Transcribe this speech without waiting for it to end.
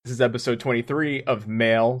This is episode 23 of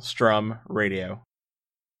Maelstrom Radio.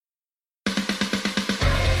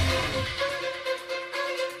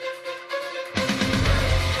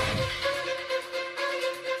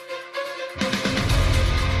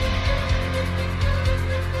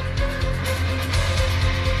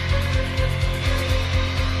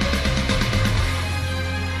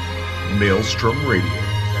 Maelstrom Radio.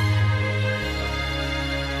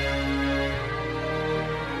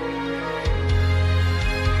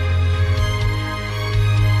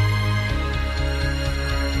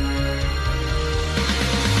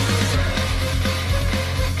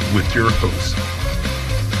 With your hosts,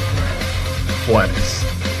 Flatus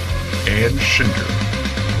and Shinder.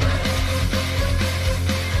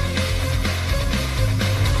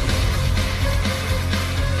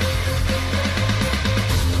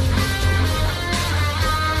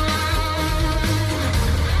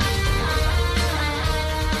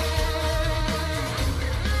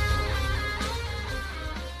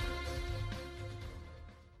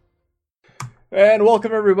 And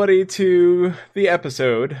welcome everybody to the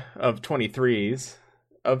episode of 23s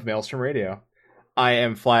of Maelstrom Radio. I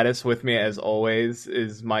am Flatus. With me, as always,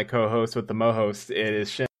 is my co-host with the mo-host. It is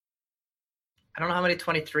Shin. I don't know how many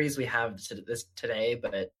 23s we have today,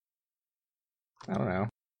 but I don't know.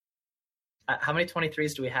 How many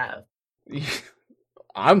 23s do we have?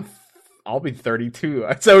 I'll be 32.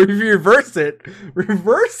 So if you reverse it. We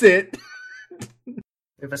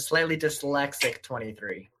have a slightly dyslexic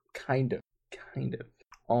 23. Kind of,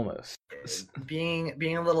 almost.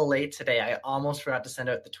 Being a little late today, I almost forgot to send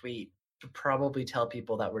out the tweet to probably tell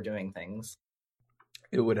people that we're doing things.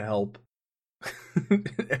 It would help.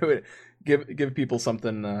 It would give people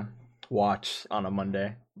something to watch on a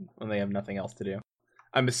Monday when they have nothing else to do.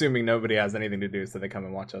 I'm assuming nobody has anything to do, so they come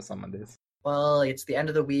and watch us on Mondays. Well, it's the end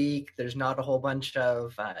of the week. There's not a whole bunch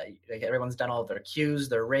of everyone's done all of their queues,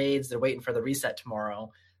 their raids. They're waiting for the reset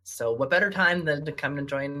tomorrow. So what better time than to come and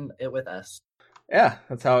join it with us? Yeah,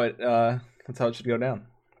 that's how it should go down.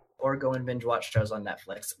 Or go and binge watch shows on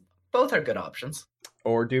Netflix. Both are good options.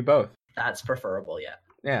 Or do both. That's preferable, yeah.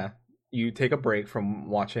 Yeah. You take a break from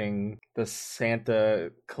watching the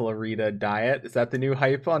Santa Clarita Diet. Is that the new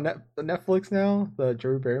hype on Netflix now? The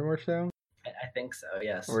Drew Barrymore show? I think so,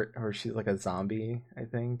 yes. Or she's like a zombie, I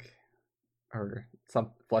think. Or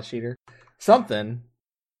some flesh eater. Something.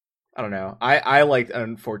 I don't know. I liked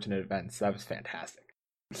Unfortunate Events. That was fantastic.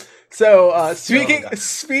 So,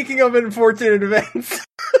 speaking of unfortunate events.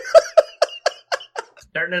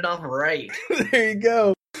 Starting it off right. There you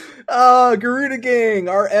go. Garuda Gang,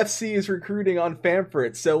 our FC is recruiting on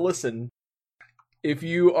Famfrit. So listen, if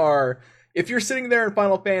you're sitting there in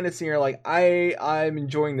Final Fantasy and you're like, I'm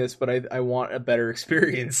enjoying this, but I want a better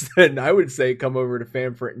experience, then I would say come over to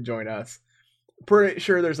Famfrit and join us. Pretty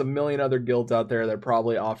sure there's a million other guilds out there that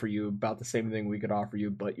probably offer you about the same thing we could offer you,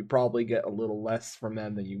 but you probably get a little less from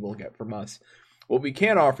them than you will get from us. What we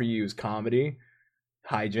can offer you is comedy,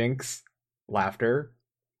 hijinks, laughter,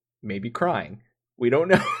 maybe crying. We don't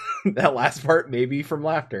know. That last part may be from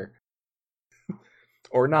laughter.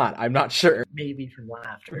 Or not. I'm not sure. Maybe from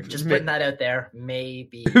laughter. Just putting that out there.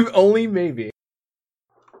 Maybe. Only maybe.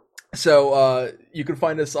 So, you can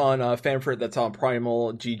find us on Famfrit. That's on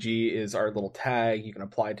Primal. GG is our little tag. You can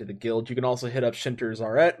apply to the guild. You can also hit up Shinter's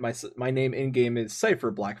Ret. My name in-game is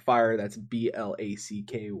Cypher Blackfire. That's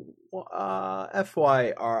BLACK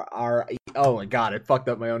FYRRE. Oh my god, I fucked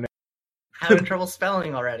up my own name. Having trouble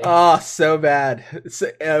spelling already. So bad.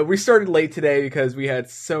 So, we started late today because we had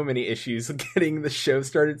so many issues getting the show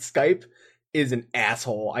started. Skype is an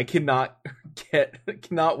asshole. I cannot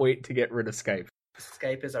wait to get rid of Skype.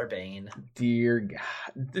 Skype is our bane. Dear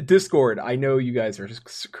God. Discord, I know you guys are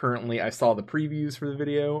currently, I saw the previews for the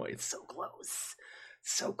video. It's so close.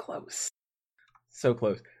 So close. So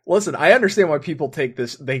close. Listen, I understand why people take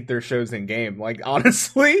their shows in game. Like,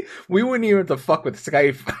 honestly, we wouldn't even have to fuck with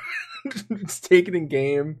Skype. Just take it in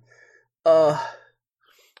game.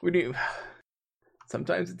 We do.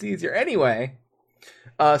 Sometimes it's easier. Anyway.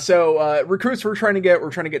 So recruits we're trying to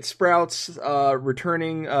get Sprouts,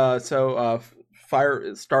 returning,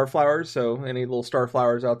 Starflowers, so any little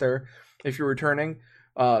Starflowers out there, if you're returning,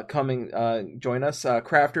 join us,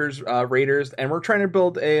 Crafters, Raiders, and we're trying to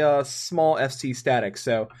build a small FC static.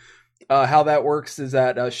 So how that works is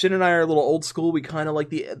that Shin and I are a little old school. We kind of like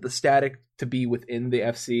the static to be within the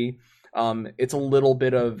FC. It's a little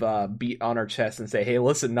bit of beat on our chest and say, hey,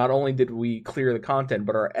 listen, not only did we clear the content,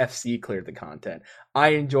 but our FC cleared the content. I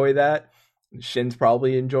enjoy that. Shin's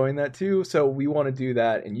probably enjoying that too, so we want to do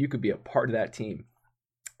that, and you could be a part of that team.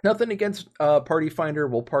 Nothing against Party Finder.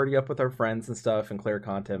 We'll party up with our friends and stuff and clear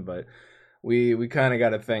content, but we kind of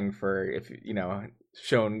got a thing for, if you know,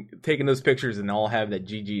 taking those pictures and all have that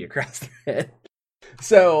GG across their head.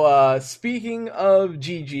 So, speaking of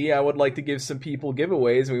GG, I would like to give some people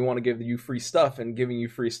giveaways, and we want to give you free stuff, and giving you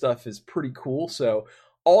free stuff is pretty cool. So,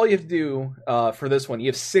 all you have to do for this one, you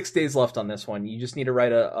have 6 days left on this one. You just need to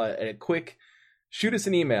write a quick, shoot us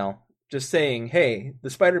an email just saying, hey, the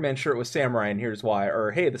Spider-Man shirt was samurai, and here's why.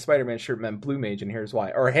 Or, hey, the Spider-Man shirt meant blue mage, and here's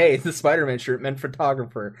why. Or, hey, the Spider-Man shirt meant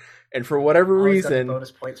photographer. And for whatever reason,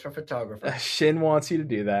 bonus points for photographer. Shin wants you to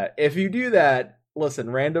do that. If you do that, listen,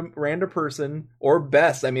 random person, or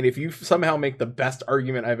best. I mean, if you somehow make the best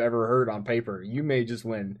argument I've ever heard on paper, you may just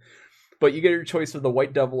win. But you get your choice of the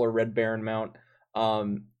White Devil or Red Baron mount.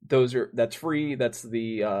 That's free. That's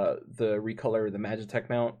the recolor, the Magitech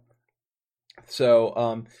mount.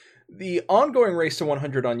 So, the ongoing race to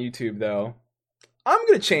 100 on YouTube, though, I'm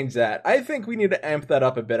going to change that. I think we need to amp that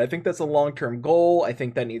up a bit. I think that's a long-term goal. I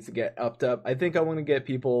think that needs to get upped up. I think I want to get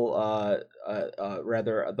people,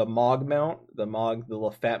 rather, the Mog mount, the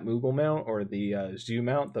Fat Moogle mount, or the Zoo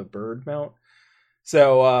mount, the Bird mount.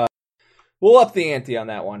 So, we'll up the ante on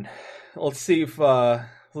that one. Let's see, however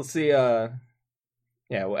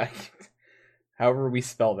we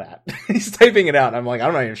spell that. He's typing it out. I'm like,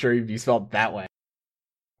 I'm not even sure if you spelled that way.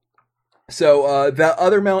 So, that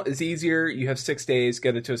other mount is easier. You have 6 days.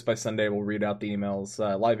 Get it to us by Sunday. We'll read out the emails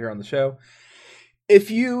live here on the show. If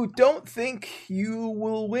you don't think you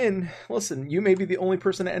will win, listen, you may be the only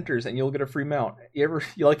person that enters and you'll get a free mount. You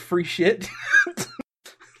like free shit?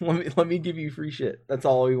 let me give you free shit. That's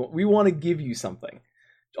all we want. We want to give you something.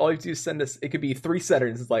 All you have to do is send us, it could be 3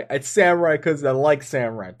 settings. It's like, it's samurai because I like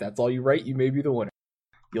samurai. If that's all you write, you may be the winner.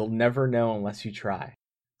 You'll never know unless you try.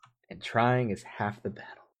 And trying is half the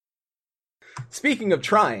battle. Speaking of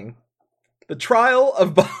trying, the Trial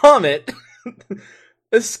of Bahamut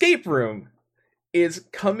escape room is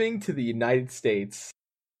coming to the United States.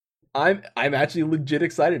 I'm actually legit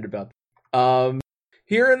excited about this.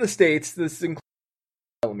 Here in the States, this includes,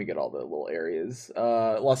 let me get all the little areas.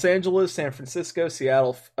 Los Angeles, San Francisco,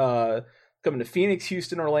 Seattle, coming to Phoenix,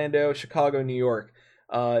 Houston, Orlando, Chicago, New York.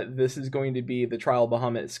 This is going to be the Trial of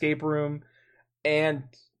Bahamut escape room. And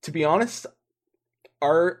to be honest,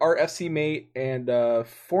 our FC mate and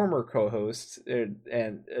former co-host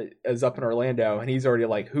is up in Orlando, and he's already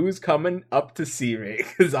like, who's coming up to see me?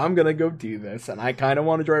 Because I'm going to go do this. And I kind of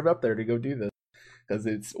want to drive up there to go do this because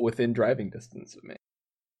it's within driving distance of me.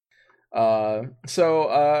 So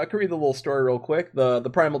I can read the little story real quick. The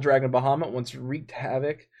primal dragon Bahamut once wreaked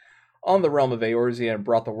havoc on the realm of Eorzea and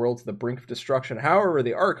brought the world to the brink of destruction. However,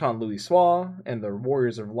 the Archon Louisoix and the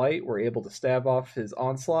Warriors of Light were able to stave off his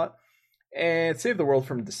onslaught and save the world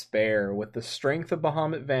from despair. With the strength of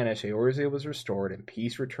Bahamut vanished, Eorzea was restored and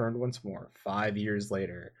peace returned once more. 5 years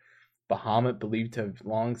later, Bahamut, believed to have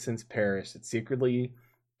long since perished, is secretly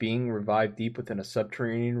being revived deep within a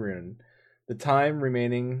subterranean ruin. The time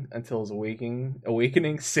remaining until his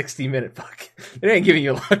awakening 60 minute. Fuck. It ain't giving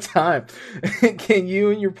you a lot of time. Can you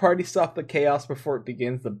and your party stop the chaos before it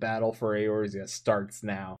begins? The battle for Eorzea starts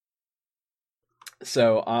now.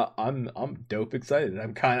 So I'm dope excited.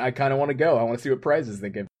 I kind of want to go. I want to see what prizes they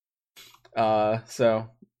give. So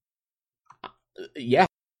yeah.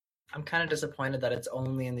 I'm kind of disappointed that it's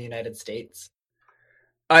only in the United States.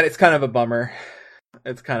 It's kind of a bummer.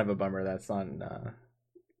 It's kind of a bummer that's on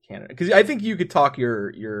Canada, because I think you could talk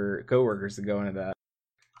your coworkers to go into that.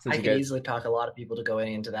 I could easily talk a lot of people to go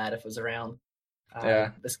into that if it was around.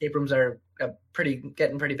 Yeah, escape rooms are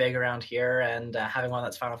getting pretty big around here, and having one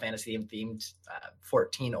that's Final Fantasy themed,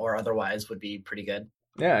 14 or otherwise, would be pretty good.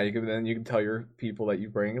 Yeah, you can tell your people that you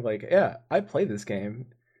bring, like, yeah, I play this game.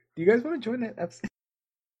 Do you guys want to join it?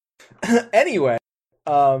 Anyway,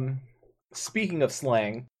 speaking of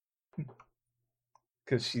slang,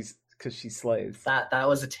 because she slays. That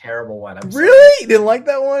was a terrible one. Really? You didn't like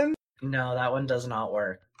that one? No, that one does not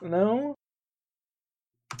work. No?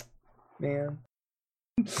 Man.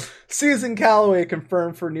 Susan Calloway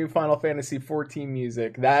confirmed for new Final Fantasy 14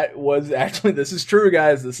 music. That was actually, this is true,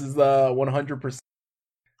 guys. This is the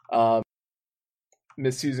 100%.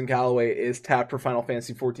 Miss Susan Calloway is tapped for Final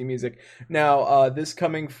Fantasy 14 music. Now, this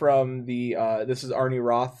coming from this is Arnie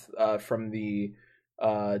Roth from the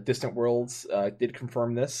Distant Worlds, did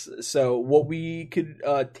confirm this. So what we could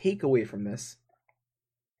take away from this,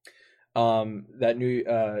 that new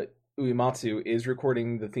Uematsu is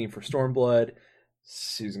recording the theme for Stormblood.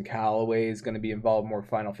 Susan Calloway is going to be involved in more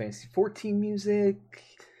Final Fantasy 14 music.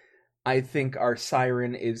 I think our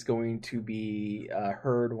Siren is going to be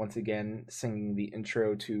heard once again singing the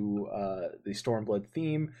intro to the Stormblood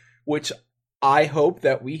theme, which I hope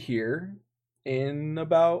that we hear in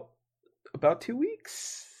about 2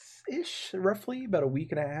 weeks ish, roughly about a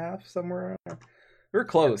week and a half, somewhere around there. We're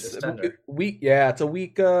close. Just under. Yeah, it's a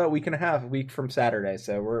week and a half, a week from Saturday,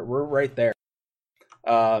 so we're right there.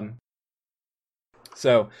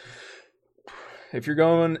 So if you're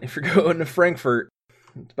going to Frankfurt,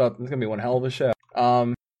 it's gonna be one hell of a show.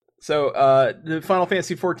 So the Final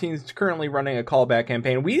Fantasy 14 is currently running a callback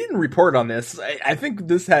campaign. We didn't report on this. I think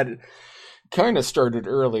this had kind of started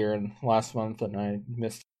earlier in last month, and I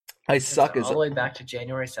missed. I suck all the way back to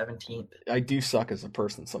January 17th. I do suck as a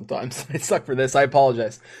person sometimes. I suck for this. I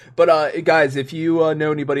apologize. But guys, if you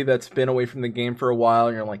know anybody that's been away from the game for a while,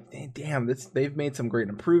 and you're like, damn, they've made some great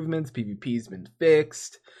improvements. PvP's been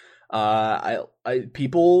fixed.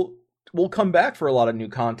 People will come back for a lot of new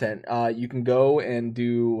content. You can go and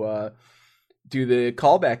do the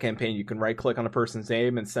callback campaign. You can right click on a person's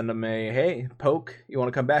name and send them a, hey, poke, you want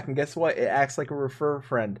to come back? And guess what? It acts like a refer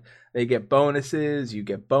friend. They get bonuses, you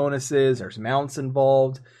get bonuses, there's mounts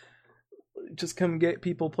involved. Just come get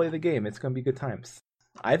people, play the game. It's going to be good times.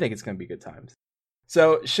 I think it's going to be good times.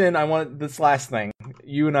 So, Shin, I want this last thing.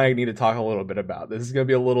 You and I need to talk a little bit about. This is going to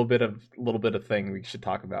be a little bit of thing we should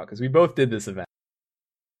talk about, because we both did this event.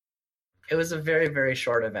 It was a very, very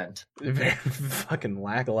short event. Very fucking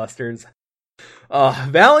lackluster.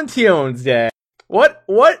 Valentine's Day. What?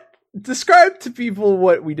 Describe to people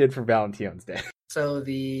what we did for Valentine's Day. So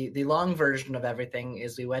the long version of everything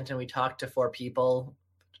is we went and we talked to 4 people,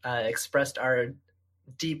 expressed our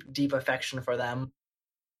deep affection for them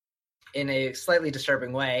in a slightly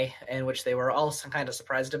disturbing way, in which they were all kind of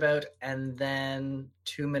surprised about. And then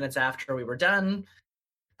 2 minutes after we were done,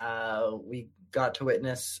 we got to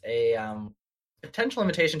witness a potential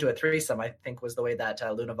invitation to a threesome, I think was the way that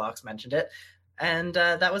Lunavox mentioned it. And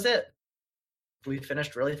that was it. We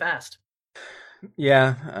finished really fast.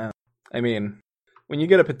 Yeah, I mean, when you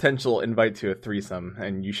get a potential invite to a threesome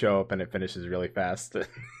and you show up and it finishes really fast,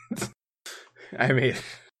 I mean,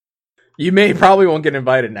 you probably won't get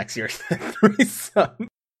invited next year's threesome.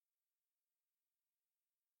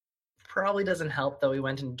 Probably doesn't help that we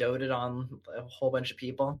went and doted on a whole bunch of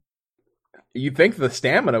people. You'd think the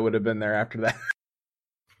stamina would have been there after that.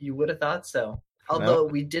 You would have thought so. Although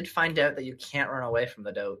we did find out that you can't run away from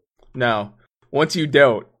the dote. No. Once you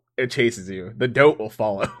dote, it chases you. The dote will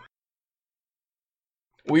follow.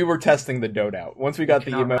 We were testing the dote out. Once we got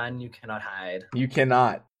the emote, run, you cannot hide. You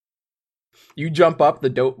cannot. You jump up, the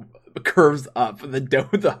dote curves up.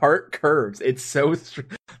 The heart curves. It's so.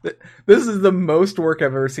 This is the most work I've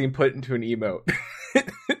ever seen put into an emote.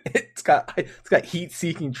 It's got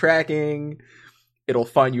heat-seeking tracking. It'll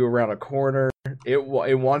find you around a corner. It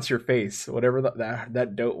wants your face. Whatever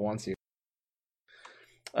that dote wants you.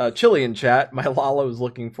 Chili in chat. My Lala is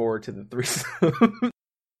looking forward to the threesome.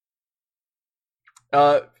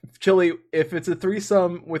 Chili, if it's a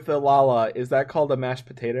threesome with a Lala, is that called a mashed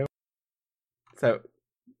potato? So,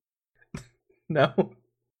 no.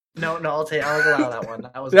 No, I'll allow that one.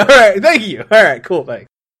 That was all right. Thank you. All right, cool. Thanks.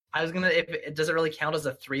 I was gonna. Does it really count as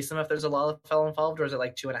a threesome if there's a Lala fell involved, or is it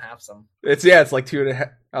like 2.5 some? It's like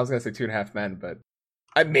 2.5. I was gonna say 2.5 men, but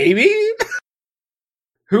maybe.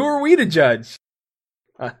 Who are we to judge?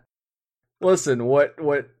 Listen, what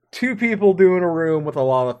 2 people do in a room with a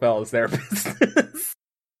Lalafell is their business.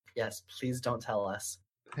 Yes, please don't tell us.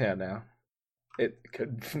 Yeah, no. It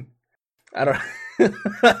could. I don't.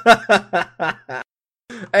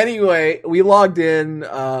 Anyway, we logged in.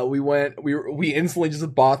 We instantly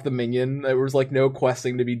just bought the minion. There was like no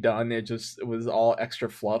questing to be done. It was all extra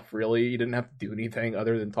fluff. Really, you didn't have to do anything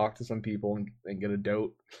other than talk to some people and get a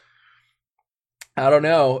dote. I don't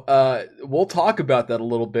know. We'll talk about that a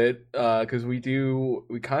little bit because we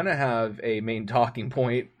kind of have a main talking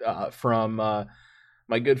point from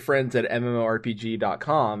my good friends at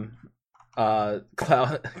MMORPG.com.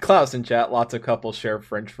 Klaus in chat. Lots of couples share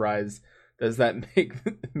French fries. Does that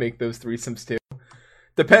make those threesomes too?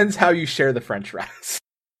 Depends how you share the French fries.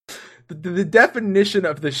 The definition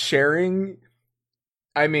of the sharing,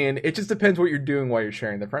 I mean, it just depends what you're doing while you're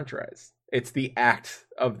sharing the French fries. It's the act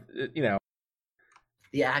of,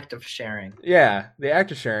 The act of sharing. Yeah, the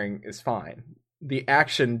act of sharing is fine. The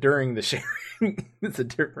action during the sharing is a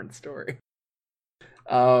different story.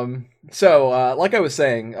 So, like I was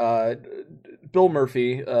saying, Bill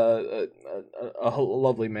Murphy, a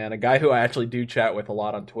lovely man, a guy who I actually do chat with a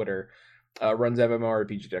lot on Twitter, runs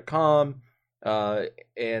MMORPG.com.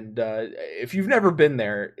 And if you've never been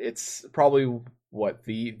there, it's probably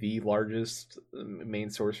the largest main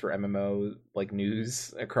source for MMO like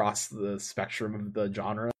news across the spectrum of the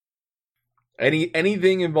genre.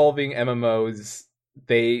 Anything involving MMOs,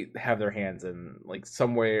 they have their hands in, like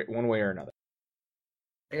some way, one way or another.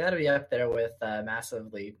 They gotta be up there with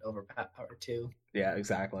Massively Overpowered too. Yeah,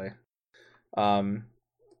 exactly.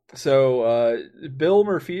 So Bill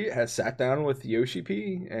Murphy has sat down with Yoshi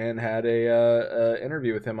P and had a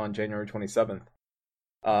interview with him on January 27th.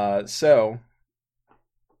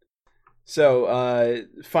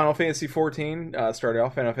 Final Fantasy 14 started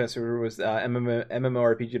off. Final Fantasy was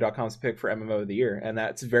MMORPG.com's pick for MMO of the year, and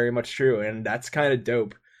that's very much true, and that's kind of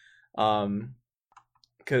dope.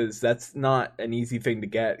 Because that's not an easy thing to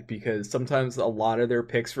get, because sometimes a lot of their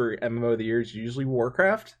picks for MMO of the year is usually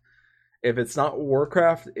Warcraft. If it's not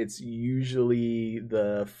Warcraft, it's usually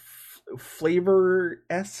the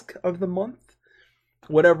flavor-esque of the month.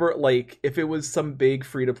 Whatever, like, if it was some big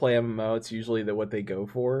free-to-play MMO, it's usually what they go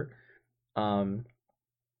for. You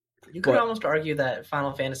could almost argue that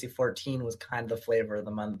Final Fantasy 14 was kind of the flavor of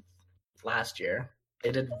the month last year.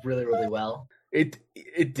 It did really, really well. It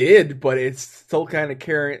did, but it's still kind of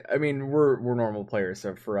carrying. I mean, we're normal players,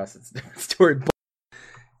 so for us, it's a different story.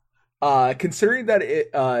 But considering that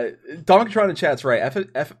Donkeytron in chat's right,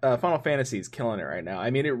 Final Fantasy is killing it right now.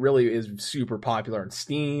 I mean, it really is super popular on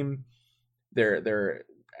Steam.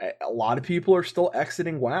 A lot of people are still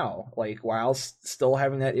exiting WoW. Like, WoW's still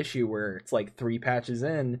having that issue where it's like 3 patches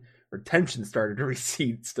in, retention started to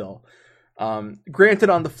recede still. Granted,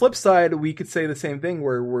 on the flip side, we could say the same thing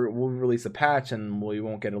where we'll release a patch and we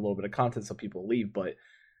won't get a little bit of content, so people leave, but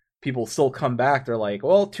people still come back. They're like,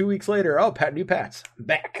 well, 2 weeks later, new patch, I'm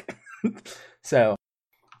back. So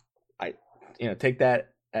I take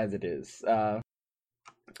that as it is.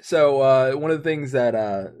 So one of the things that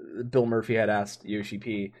Bill Murphy had asked Yoshi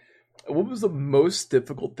P, what was the most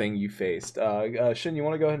difficult thing you faced? Shin, you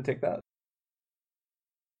want to go ahead and take that?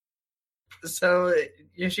 So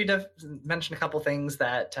Yoshida mentioned a couple things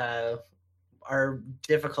that are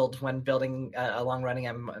difficult when building a long-running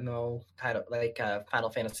MMO kind of like Final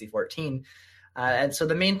Fantasy 14. And so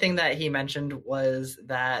the main thing that he mentioned was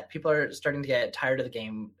that people are starting to get tired of the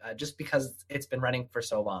game just because it's been running for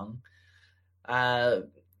so long.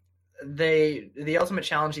 The ultimate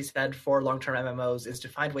challenge, he said, for long-term MMOs is to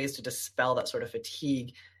find ways to dispel that sort of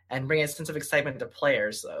fatigue and bring a sense of excitement to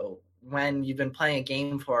players. So when you've been playing a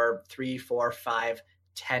game for 3, 4, 5,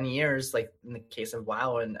 10 years, like in the case of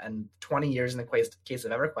WoW, and 20 years in the case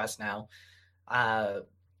of EverQuest now,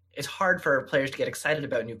 it's hard for players to get excited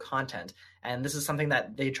about new content. And this is something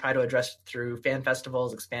that they try to address through fan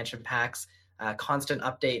festivals, expansion packs, constant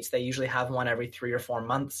updates. They usually have one every 3 or 4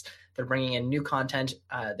 months. They're bringing in new content.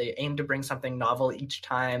 They aim to bring something novel each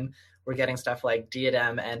time. We're getting stuff like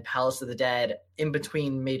Diadem and Palace of the Dead in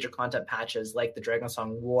between major content patches like the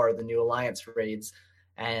Dragonsong War, the new Alliance raids,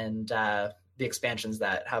 and the expansions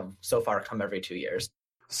that have so far come every 2 years.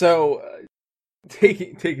 So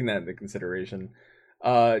taking that into consideration,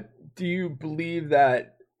 do you believe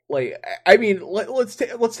that, like, I mean, let's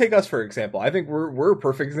take us for example. I think we're a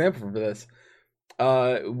perfect example for this.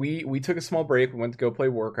 We took a small break. We went to go play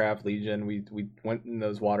Warcraft Legion. We went in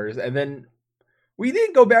those waters, and then we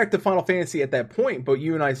didn't go back to Final Fantasy at that point. But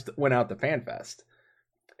you and I went out to FanFest,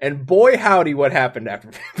 and boy howdy, what happened after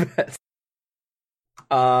FanFest?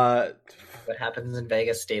 What happens in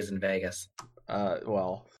Vegas stays in Vegas.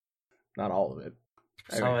 Well, not all of it.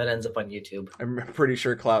 Some of it ends up on YouTube. I'm pretty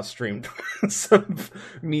sure Klaus streamed some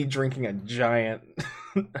me drinking a giant.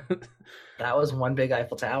 That was one big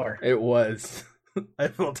Eiffel Tower. It was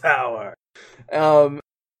Eiffel Tower.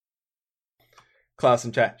 Klaus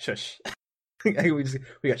in chat, shush. we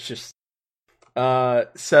got shush.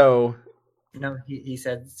 So no, he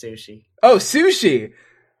said sushi. Oh, sushi.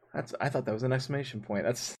 I thought that was an exclamation point.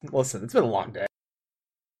 Listen, it's been a long day.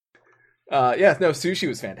 Sushi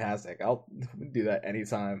was fantastic. I'll do that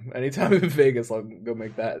anytime. Anytime in Vegas, I'll go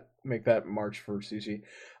make that march for sushi.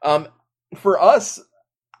 For us,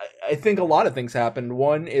 I think a lot of things happened.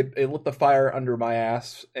 One, it lit the fire under my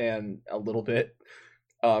ass and a little bit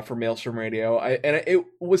for Maelstrom Radio. It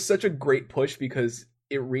was such a great push because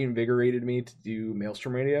it reinvigorated me to do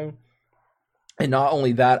Maelstrom Radio. And not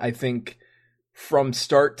only that, I think from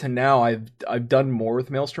start to now, I've done more with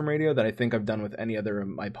Maelstrom Radio than I think I've done with any other of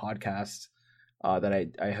my podcasts that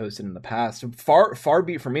I hosted in the past. Far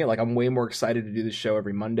be it from me. Like, I'm way more excited to do this show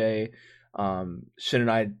every Monday. Shin and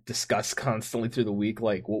I discuss constantly through the week,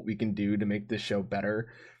 like, what we can do to make this show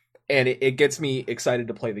better. And it gets me excited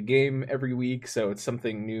to play the game every week. So it's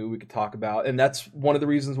something new we could talk about. And that's one of the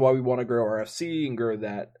reasons why we want to grow our FC and grow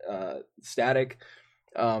that static.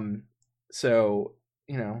 So,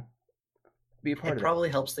 be a part of it. It probably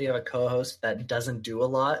helps that you have a co-host that doesn't do a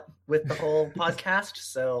lot with the whole podcast.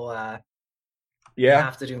 So you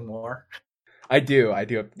have to do more. I do. I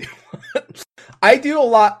do a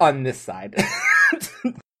lot on this side.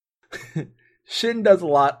 Shin does a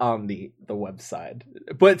lot on the website.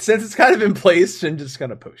 But since it's kind of in place, Shin just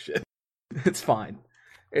gonna push it. It's fine.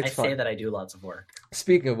 It's I fun. say that I do lots of work.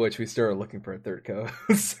 Speaking of which, we started looking for a third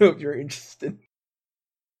co-host, so if you're interested,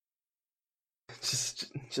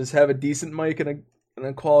 just have a decent mic and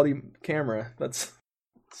a quality camera. That's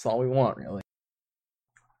all we want, really.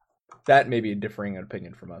 That may be a differing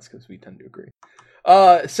opinion from us because we tend to agree.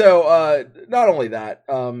 So not only that,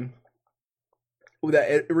 that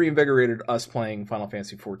it reinvigorated us playing Final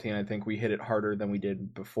Fantasy XIV. I think we hit it harder than we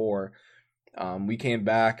did before. We came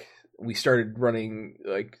back. We started running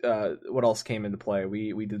what else came into play?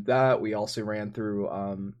 We did that. We also ran through.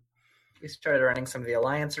 We started running some of the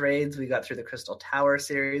Alliance raids. We got through the Crystal Tower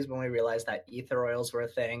series when we realized that Ether Oils were a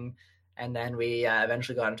thing. And then we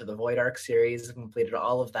eventually got into the Void Ark series and completed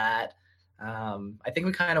all of that. I think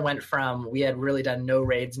we kind of went from, we had really done no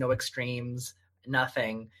raids, no extremes,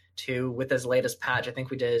 nothing, to with this latest patch. I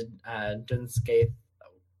think we did Dunscape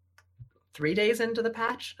 3 days into the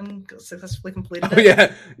patch and successfully completed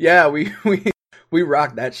it. Yeah, we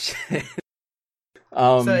rocked that shit.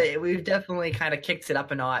 So we've definitely kind of kicked it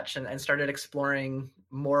up a notch and started exploring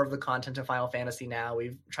more of the content of Final Fantasy now.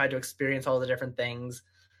 We've tried to experience all the different things.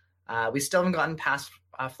 We still haven't gotten past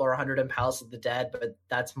Floor 100 and Palace of the Dead, but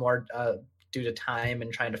that's more due to time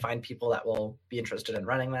and trying to find people that will be interested in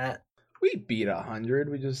running that. We beat 100.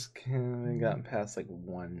 We just haven't gotten past like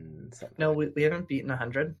one something. No, we haven't beaten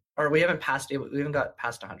 100, or we haven't got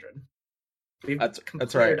past 100. We've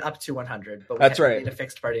completed right. up to 100, but we need a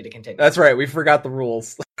fixed party to continue. That's right. We forgot the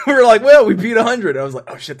rules. We were like, well, we beat 100. I was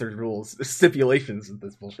like, oh shit, there's rules. There's stipulations in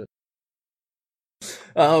this bullshit.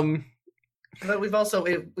 But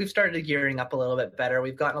we've started gearing up a little bit better.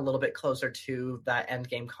 We've gotten a little bit closer to that end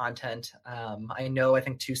game content. I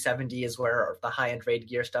think 270 is where the high end raid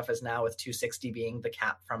gear stuff is now, with 260 being the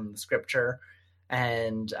cap from the scripture.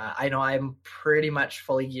 And I know I'm pretty much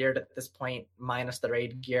fully geared at this point, minus the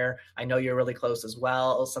raid gear. I know you're really close as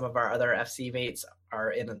well. Some of our other FC mates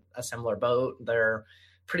are in a similar boat. They're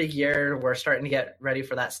pretty geared. We're starting to get ready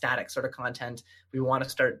for that static sort of content. We want to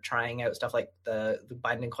start trying out stuff like the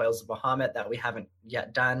Binding Coils of Bahamut that we haven't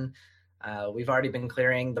yet done. We've already been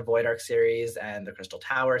clearing the Void Ark series and the Crystal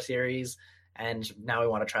Tower series. And now we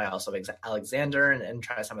want to try also Alexander and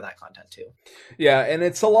try some of that content too. Yeah, and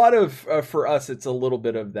it's a lot of, for us, it's a little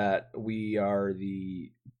bit of that. We are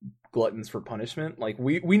the gluttons for punishment. Like,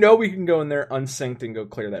 we know we can go in there unsynced and go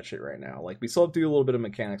clear that shit right now. Like, we still have to do a little bit of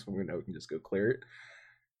mechanics, but we know we can just go clear it.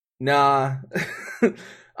 Nah,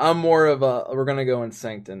 I'm more of we're going to go in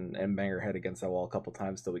synced and bang our head against that wall a couple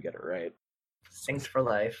times till we get it right. Synced for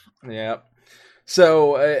life. Yeah.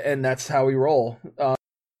 So, and that's how we roll.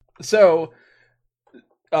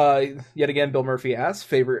 Yet again, Bill Murphy asks,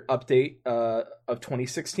 favorite update of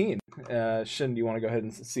 2016. Shin, do you want to go ahead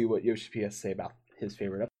and see what Yoshi P has to say about his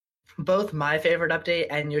favorite update? Both my favorite update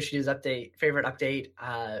and Yoshi's favorite update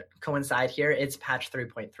coincide here. It's patch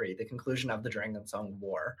 3.3, the conclusion of the Dragonsong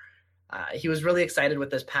War. He was really excited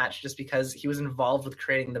with this patch just because he was involved with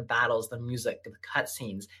creating the battles, the music, the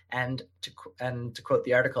cutscenes, and to quote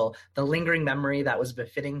the article, the lingering memory that was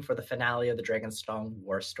befitting for the finale of the Dragonsong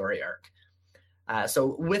War story arc.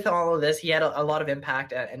 So with all of this, he had a lot of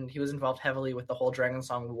impact, and he was involved heavily with the whole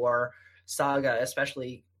Dragonsong War saga,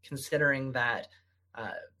 especially considering that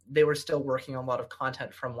they were still working on a lot of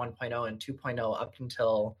content from 1.0 and 2.0 up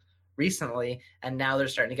until recently, and now they're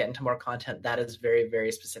starting to get into more content that is very,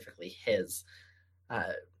 very specifically his.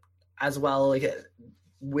 As well,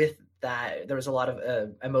 with that, there was a lot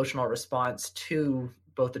of emotional response to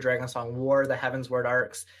both the Dragonsong War, the Heavensward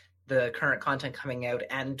arcs, the current content coming out,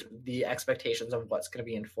 and the expectations of what's going to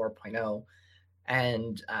be in 4.0.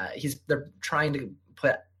 And they're trying to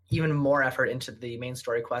put even more effort into the main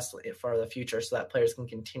story quest for the future so that players can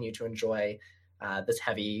continue to enjoy this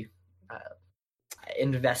heavy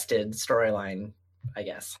invested storyline, I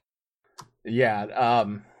guess. Yeah,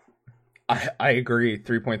 I agree.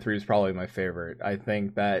 3.3 is probably my favorite. I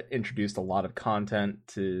think that introduced a lot of content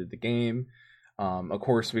to the game. Of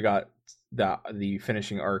course, we got the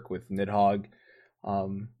finishing arc with Nidhogg,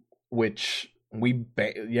 which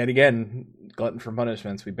yet again, glutton for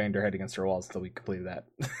punishments. We banged our head against our walls until we completed that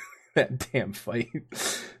damn fight.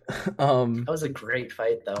 That was a great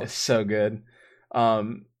fight, though. It's so good.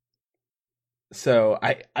 So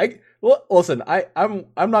listen. I'm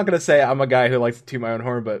not gonna say I'm a guy who likes to toot my own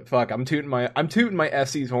horn, but fuck, I'm tooting my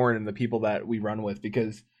FC's horn and the people that we run with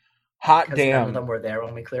because damn, none of them were there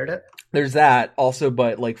when we cleared it. There's that also,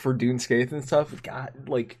 but like for Dunescape and stuff, God,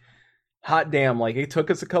 like hot damn, like it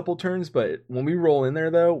took us a couple turns, but when we roll in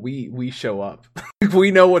there though, we show up.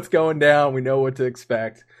 We know what's going down, we know what to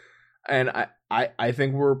expect, and I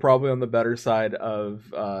think we're probably on the better side of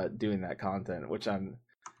doing that content, which I'm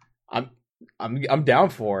down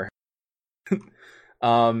for.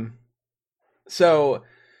 So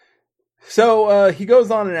he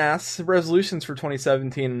goes on and asks resolutions for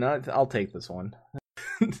 2017, and I'll take this one.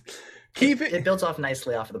 It builds off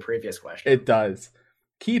nicely off of the previous question. It does.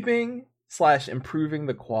 Keeping/improving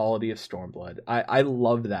the quality of Stormblood. I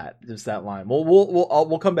love that. Just that line.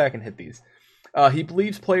 We'll come back and hit these. He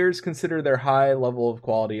believes players consider their high level of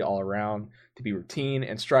quality all around to be routine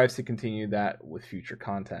and strives to continue that with future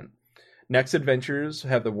content. Next adventures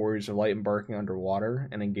have the Warriors of Light embarking underwater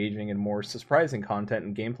and engaging in more surprising content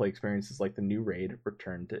and gameplay experiences like the new raid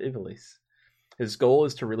Return to Ivalice. His goal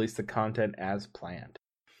is to release the content as planned.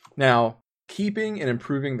 Now, keeping and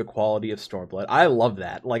improving the quality of Stormblood. I love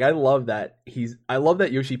that. Like, I love that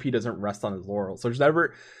Yoshi P doesn't rest on his laurels. There's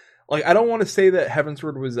never, like, I don't want to say that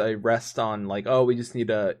Heavensward was a rest on, like, oh, we just need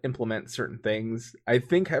to implement certain things. I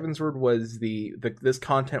think Heavensward was this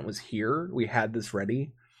content was here. We had this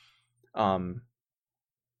ready. So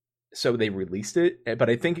they released it, but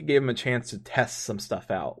I think it gave them a chance to test some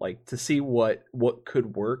stuff out, like to see what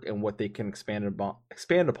could work and what they can expand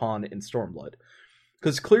upon in Stormblood.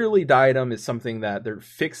 Because clearly Diadem is something that they're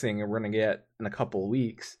fixing and we're going to get in a couple of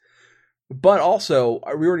weeks. But also,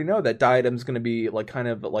 we already know that Diadem's going to be like kind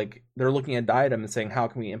of like they're looking at Diadem and saying, how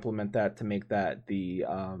can we implement that to make that the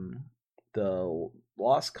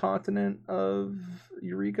lost continent of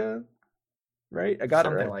Eureka? Right? I got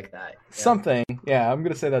something it right. Like that. Yeah. Something. Yeah, I'm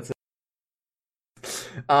going to say that's it.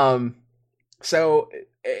 So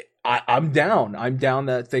I'm down. I'm down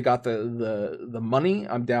that they got the money.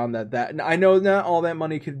 I'm down that I know not all that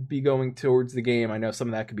money could be going towards the game. I know some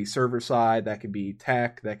of that could be server side, that could be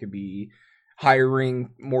tech, that could be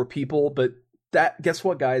hiring more people, but guess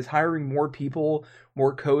what, guys? Hiring more people,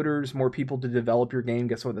 more coders, more people to develop your game,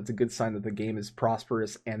 guess what? That's a good sign that the game is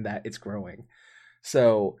prosperous and that it's growing.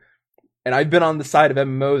 So, and I've been on the side of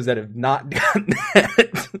MMOs that have not gotten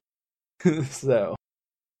that. So,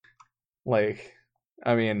 like,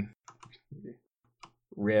 I mean,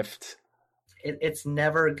 Rift. It's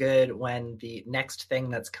never good when the next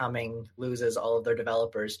thing that's coming loses all of their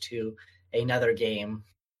developers to another game.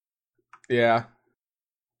 Yeah.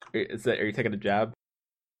 Are you taking a jab?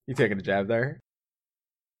 You taking a jab there?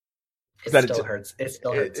 It still hurts. It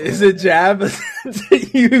still hurts. Is it jab?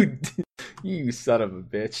 You son of a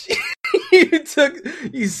bitch.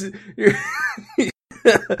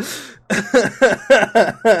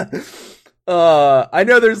 I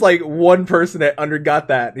know there's like one person that undergot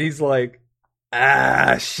that. He's like,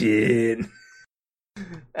 shit.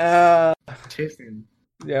 Too soon.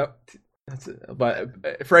 Yep. That's it.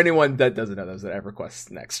 But for anyone that doesn't know, that was an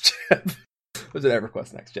EverQuest next jab. It was an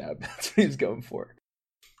EverQuest next jab. That's what he was going for.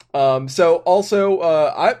 So also,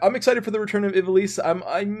 I'm excited for the return of Ivalice.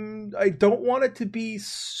 I don't want it to be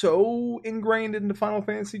so ingrained into Final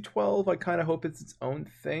Fantasy 12. I kind of hope it's its own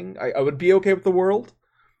thing. I would be okay with the world.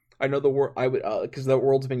 I know the world. I would because the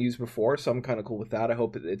world's been used before, so I'm kind of cool with that. I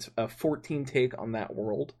hope it's a 14 take on that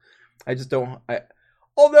world. I just don't.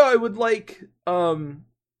 Although I would like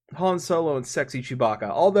Han Solo and Sexy Chewbacca.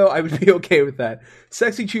 Although I would be okay with that.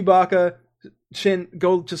 Sexy Chewbacca. Shin,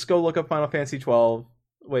 go look up Final Fantasy 12.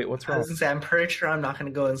 Wait, what's wrong? I was gonna say, I'm pretty sure I'm not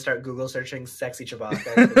gonna go and start Google searching "sexy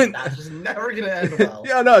Chewbacca." That's just never gonna end well.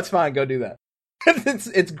 Yeah, no, it's fine. Go do that.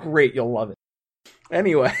 It's great. You'll love it.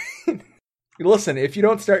 Anyway, listen. If you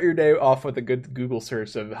don't start your day off with a good Google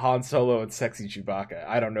search of Han Solo and sexy Chewbacca,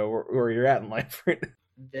 I don't know where you're at in life right now.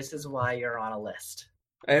 This is why you're on a list.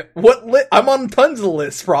 And what list? I'm on tons of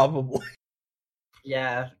lists, probably.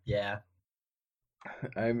 Yeah.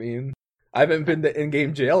 I mean, I haven't been to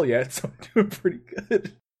in-game jail yet, so I'm doing pretty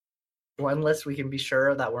good. One list we can be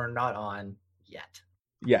sure that we're not on yet.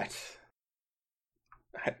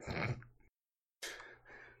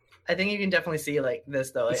 I think you can definitely see like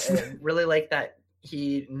this though. I really like that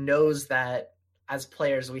he knows that as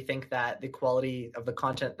players we think that the quality of the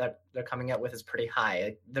content that they're coming out with is pretty high.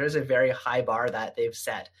 Like, there's a very high bar that they've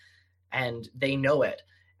set, and they know it.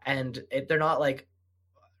 And they're not like,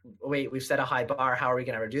 wait, we've set a high bar, how are we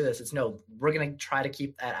going to ever do this? It's no, we're going to try to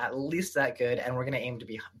keep that at least that good, and we're going to aim to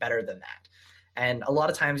be better than that. And a lot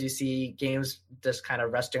of times you see games just kind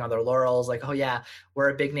of resting on their laurels, like, oh yeah, we're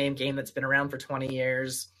a big name game that's been around for 20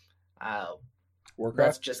 years. Warcraft?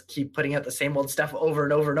 Let's just keep putting out the same old stuff over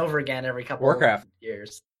and over and over again every couple of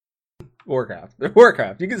years. Warcraft.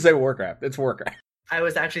 You can say Warcraft. It's Warcraft. I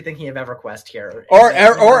was actually thinking of EverQuest here. Or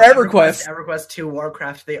EverQuest. EverQuest 2,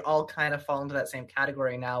 Warcraft, they all kind of fall into that same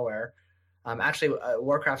category now where actually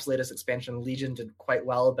Warcraft's latest expansion, Legion, did quite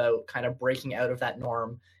well about kind of breaking out of that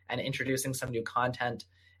norm and introducing some new content.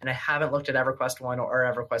 And I haven't looked at EverQuest 1 or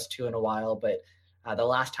EverQuest 2 in a while, but the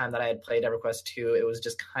last time that I had played EverQuest 2, it was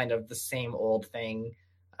just kind of the same old thing.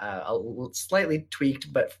 slightly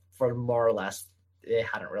tweaked, but for more or less, it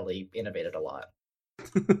hadn't really innovated a lot.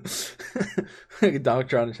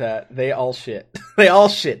 Doctron chat. They all shit. They all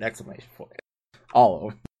shit! Exclamation point. All of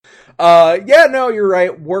them. Yeah, no, you're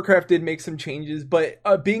right. Warcraft did make some changes, but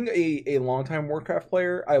being a longtime Warcraft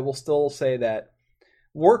player, I will still say that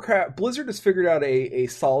Blizzard has figured out a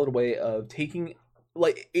solid way of taking,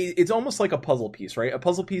 like, it's almost like a puzzle piece, right? A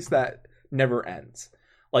puzzle piece that never ends.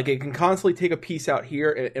 Like, it can constantly take a piece out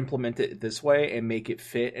here and implement it this way and make it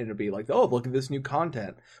fit, and it'll be like, oh, look at this new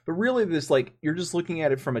content. But really, this, like, you're just looking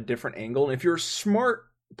at it from a different angle, and if you're a smart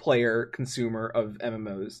player, consumer of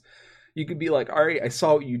MMOs, you could be like, all right, I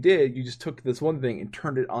saw what you did. You just took this one thing and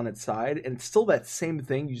turned it on its side, and it's still that same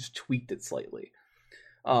thing. You just tweaked it slightly.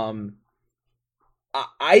 I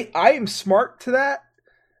am smart to that,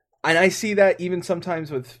 and I see that even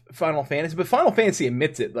sometimes with Final Fantasy. But Final Fantasy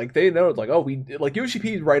admits it. Like, they know, like, oh, like Yoshi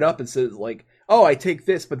P right up and says, like, oh, I take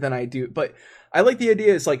this, but then I do. But I like the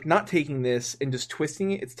idea is like not taking this and just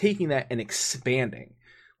twisting it. It's taking that and expanding.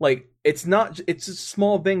 Like, it's a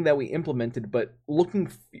small thing that we implemented, but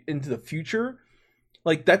looking into the future,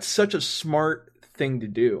 like, that's such a smart thing to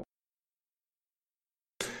do.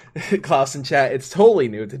 Klaus in chat, it's totally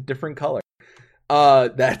new. It's a different color.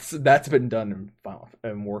 That's been done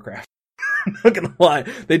in Warcraft. I'm not gonna lie,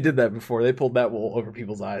 they did that before. They pulled that wool over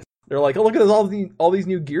people's eyes. They're like, oh, look at all these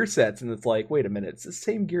new gear sets, and it's like, wait a minute, it's the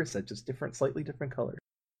same gear set, just slightly different colors.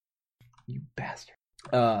 You bastard.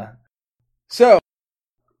 So.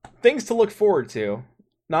 Things to look forward to.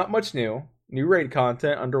 Not much new. New raid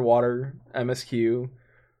content, underwater, MSQ,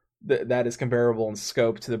 that is comparable in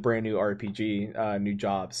scope to the brand new RPG, new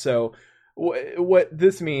jobs. So what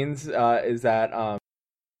this means is that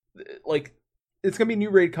like, it's going to be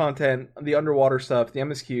new raid content, the underwater stuff, the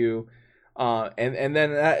MSQ, and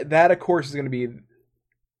then that of course is going to be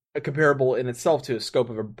comparable in itself to a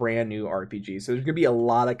scope of a brand new RPG. So there's going to be a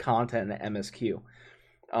lot of content in the MSQ.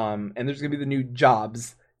 And there's going to be the new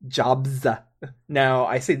jobs. Now,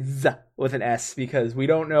 I say z with an S because we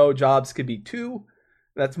don't know. Jobs could be 2.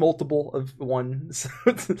 That's multiple of 1. So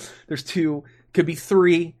there's 2. Could be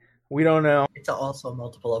 3. We don't know. It's also a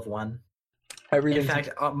multiple of 1. Everything. In fact,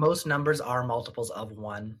 most numbers are multiples of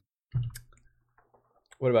 1.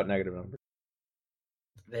 What about negative numbers?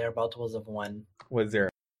 They are multiples of 1. What is 0?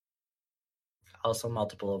 Also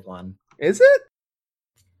multiple of 1. Is it?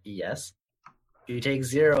 Yes. If you take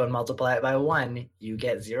 0 and multiply it by 1, you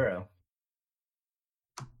get 0.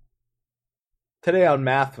 Today on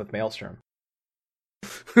Math with Maelstrom,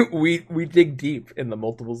 we dig deep in the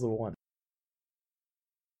multiples of 1.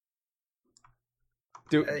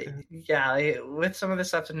 Yeah, with some of the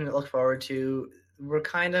stuff to look forward to, we're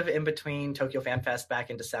kind of in between Tokyo Fan Fest back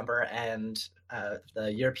in December and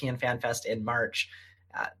the European Fan Fest in March.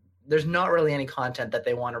 There's not really any content that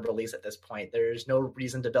they want to release at this point. There's no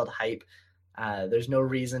reason to build hype. There's no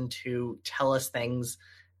reason to tell us things.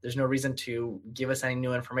 There's no reason to give us any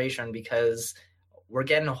new information because we're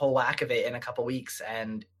getting a whole whack of it in a couple weeks,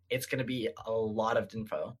 and it's going to be a lot of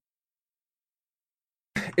info.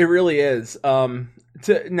 It really is.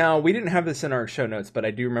 Now, we didn't have this in our show notes, but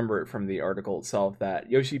I do remember it from the article itself that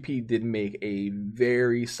Yoshi P did make a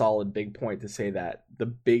very solid big point to say that the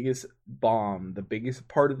biggest bomb, the biggest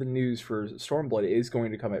part of the news for Stormblood is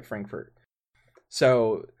going to come at Frankfurt.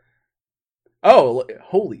 So, oh,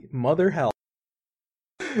 holy mother hell.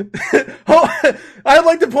 I'd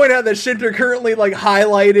like to point out that Shinter currently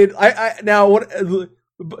highlighted. Now what?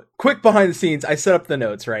 Quick behind the scenes. I set up the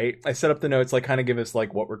notes, right? I set up the notes, kind of give us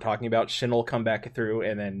what we're talking about. Shin will come back through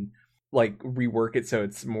and then rework it so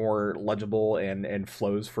it's more legible and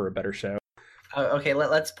flows for a better show. Okay,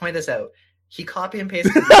 let's point this out. He copy and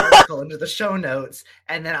pasted the article into the show notes,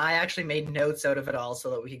 and then I actually made notes out of it all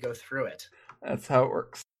so that we could go through it. That's how it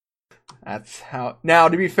works. That's how. Now,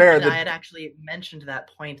 to be fair, I had actually mentioned that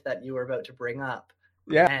point that you were about to bring up.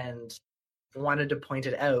 Yeah. And wanted to point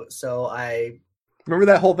it out, so I remember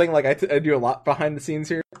that whole thing. I do a lot behind the scenes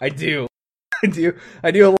here. I do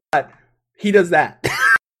a lot. He does that.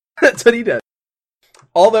 That's what he does.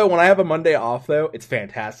 Although when I have a Monday off, though, it's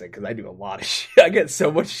fantastic because I do a lot of shit. I get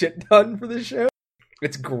so much shit done for this show.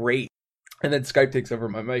 It's great. And then Skype takes over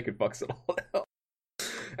my mic and fucks it all out.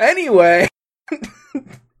 Anyway.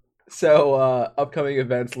 So, upcoming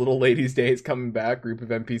events, Little Ladies Day is coming back. Group of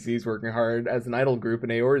NPCs working hard as an idol group in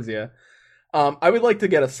Eorzea. I would like to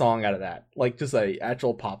get a song out of that. Just a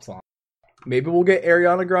actual pop song. Maybe we'll get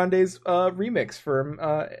Ariana Grande's remix from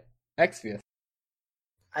Exvius.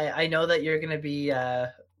 I know that you're going to be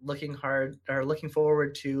looking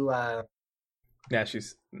forward to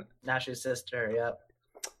Nashu's sister, yep.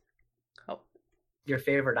 Oh. Your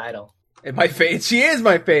favorite idol. And she is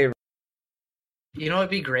my favorite. You know, it'd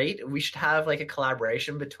be great. We should have like a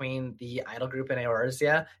collaboration between the Idol Group in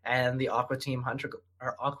Eorzea and the Aqua Gleam Hunter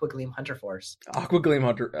Force. Aqua Gleam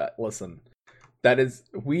Hunter. Listen, that's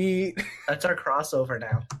our crossover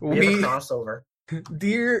now. We have a crossover.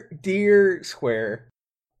 Dear Square,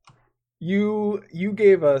 you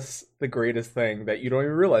gave us the greatest thing that you don't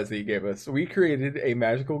even realize that you gave us. We created a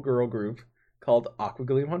magical girl group called Aqua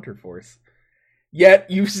Gleam Hunter Force.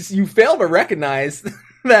 Yet you fail to recognize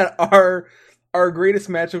that our greatest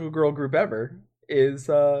magical girl group ever is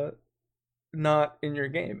not in your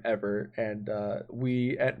game ever, and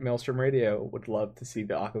we at Maelstrom Radio would love to see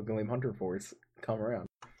the Aqua Gleam Hunter Force come around.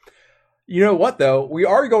 You know what, though? We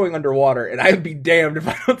are going underwater, and I'd be damned if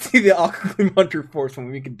I don't see the Aqua Gleam Hunter Force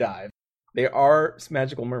when we can dive. They are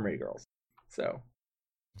magical mermaid girls, so.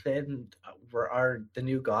 Then the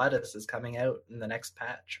new goddess is coming out in the next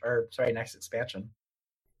next expansion.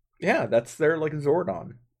 Yeah, that's their like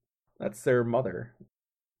Zordon. That's their mother.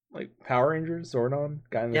 Like Power Rangers, Zordon,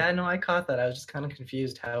 Yeah, no, I caught that. I was just kind of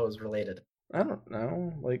confused how it was related. I don't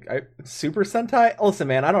know. Like Super Sentai? Listen,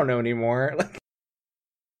 man, I don't know anymore. Like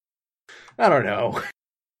I don't know.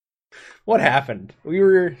 What happened?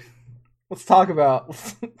 Let's talk about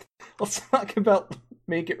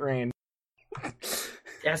Make It Rain.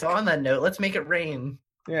 Yeah, so on that note, let's make it rain.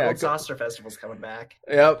 Yeah, Gold Saucer Festival's coming back.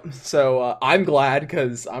 Yep. So I'm glad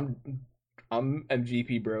because I'm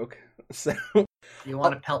MGP broke. So you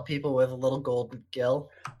want to pelt people with a little gold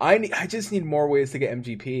gill? I just need more ways to get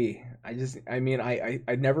MGP.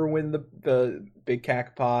 I never win the big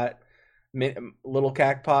cack pot, little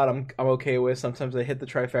cack pot. I'm okay with. Sometimes I hit the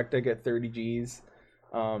trifecta, get 30 G's.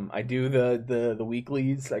 I do the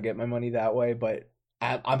weeklies. I get my money that way, but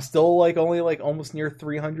I'm still like only like almost near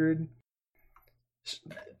 300.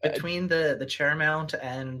 Between the chair mount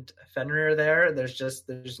and Fenrir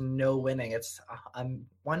there's no winning. It's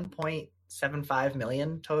 1.75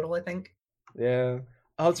 million total, I think. Yeah.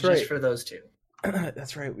 Oh, that's right. Just for those two.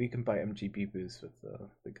 That's right. We can buy MGP boosts with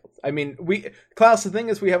the guilds. I mean, Klaus, the thing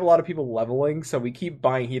is we have a lot of people leveling, so we keep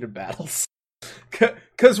buying heated battles.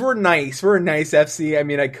 Because we're nice. We're a nice FC. I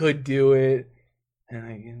mean, I could do it. And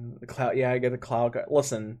I get a cloud guy.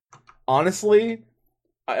 Listen, honestly,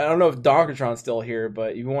 I don't know if Donkatron's still here,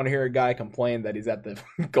 but you want to hear a guy complain that he's at the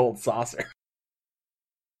gold saucer.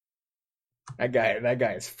 That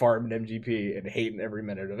guy is farming MGP and hating every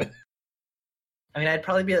minute of it. I mean, I'd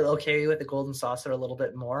probably be okay with the golden saucer a little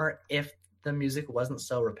bit more if the music wasn't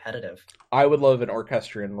so repetitive. I would love an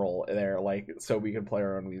orchestrion role there, like so we can play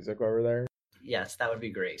our own music over there. Yes, that would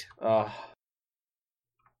be great.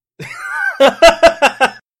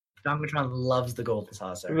 Donkatron loves the golden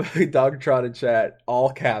saucer. Donkatron in chat,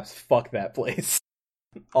 all caps, fuck that place.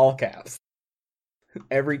 All caps.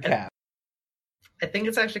 Every cap. I think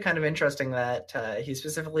it's actually kind of interesting that he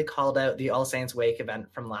specifically called out the All Saints Wake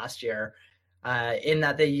event from last year, in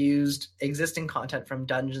that they used existing content from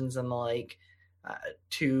dungeons and the like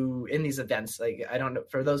in these events. Like, I don't know,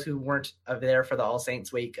 for those who weren't there for the All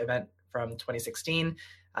Saints Wake event from 2016,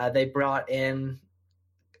 they brought in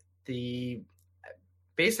they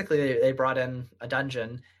brought in a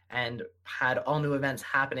dungeon and had all new events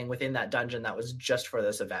happening within that dungeon that was just for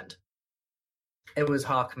this event. It was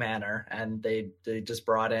Hawk Manor, and they just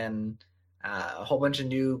brought in a whole bunch of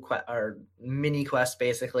new mini quests.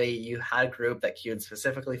 Basically, you had a group that queued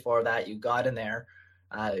specifically for that. You got in there,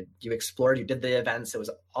 you explored, you did the events. It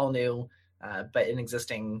was all new, but in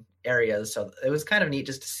existing areas. So it was kind of neat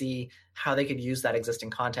just to see how they could use that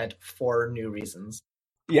existing content for new reasons.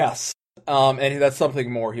 Yes. And that's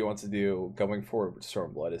something more he wants to do going forward with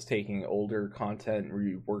Stormblood, is taking older content,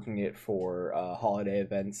 reworking it for holiday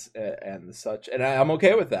events and such. And I'm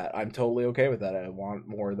okay with that. I'm totally okay with that. I want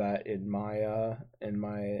more of that in my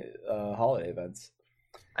holiday events.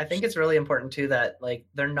 I think it's really important too that like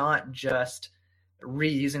they're not just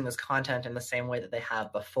reusing this content in the same way that they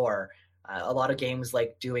have before. A lot of games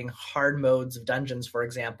like doing hard modes of dungeons, for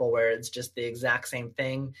example, where it's just the exact same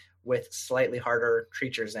thing with slightly harder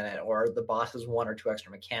creatures in it, or the boss has one or two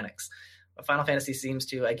extra mechanics. But Final Fantasy seems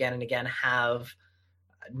to again and again have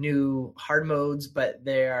new hard modes, but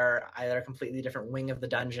they're either a completely different wing of the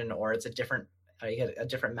dungeon, or it's a different you get a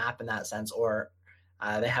different map in that sense, or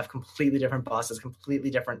they have completely different bosses,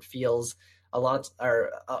 completely different feels.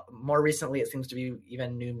 More recently, it seems to be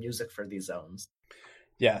even new music for these zones.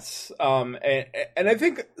 Yes, and I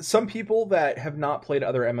think some people that have not played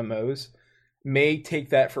other MMOs may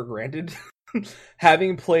take that for granted.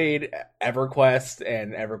 Having played EverQuest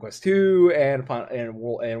and EverQuest 2 and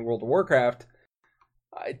World of Warcraft,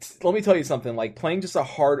 let me tell you something. Like playing just a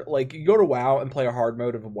hard, like you go to WoW and play a hard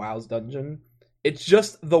mode of a WoW's dungeon, It's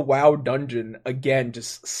just the WoW dungeon again,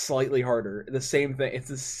 just slightly harder. The same thing. It's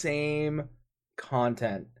the same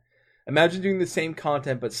content. Imagine doing the same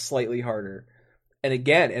content but slightly harder. And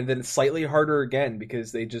again, and then it's slightly harder again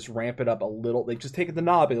because they just ramp it up a little. They just take the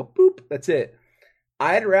knob and go boop, that's it.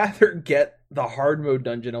 I'd rather get the hard mode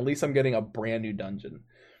dungeon. At least I'm getting a brand new dungeon.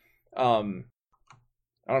 I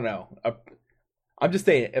don't know. I'm just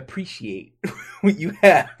saying, appreciate what you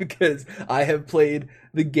have, because I have played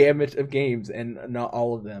the gamut of games, and not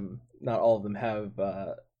all of them have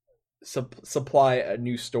supply a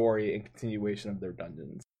new story and continuation of their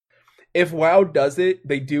dungeons. If WoW does it,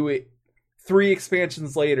 they do it 3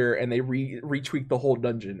 expansions later, and they retweak the whole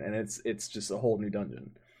dungeon, and it's just a whole new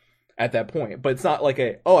dungeon at that point. But it's not like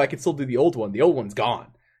I can still do the old one. The old one's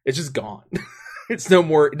gone. It's just gone. It's no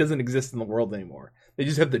more. It doesn't exist in the world anymore. They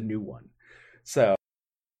just have the new one. So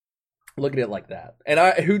look at it like that. And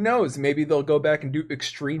who knows? Maybe they'll go back and do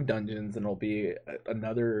extreme dungeons, and it'll be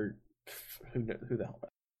another. Who the hell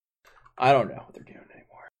knows? I don't know what they're doing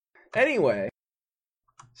anymore. Anyway,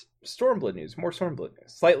 Stormblood news. More Stormblood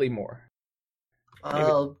news. Slightly more.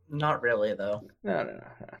 Well, not really though. No.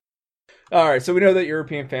 All right, so we know that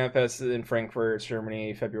European Fan Fest is in Frankfurt,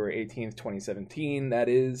 Germany, February 18th, 2017. That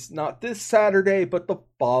is not this Saturday, but the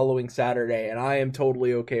following Saturday, and I am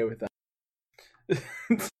totally okay with that.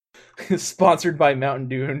 Sponsored by Mountain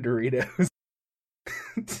Dew and Doritos.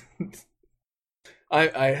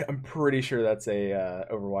 I'm pretty sure that's a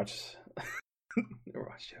Overwatch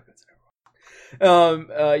joke. That's an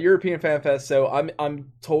Overwatch. European Fan Fest. So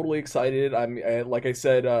I'm totally excited. Like I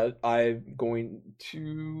said, I'm going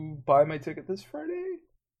to buy my ticket this Friday,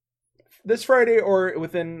 or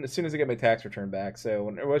as soon as I get my tax return back.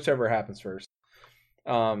 So whichever happens first.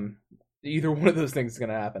 Either one of those things is going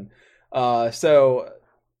to happen. So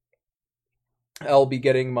I'll be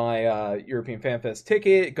getting my European Fan Fest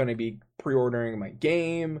ticket. Going to be pre-ordering my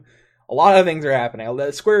game. A lot of things are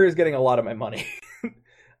happening. Square is getting a lot of my money.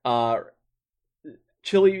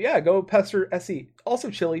 Chili, yeah, go pester SE. Also,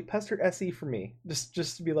 Chili, pester SE for me.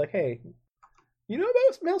 Just to be like, hey, you know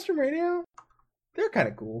about Maelstrom Radio? They're kind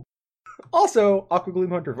of cool. Also, Aqua Gloom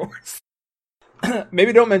Hunter Force.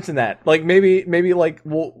 Maybe don't mention that. Like, maybe like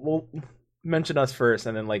we'll mention us first,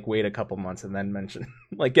 and then like wait a couple months and then mention.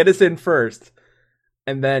 Like, get us in first,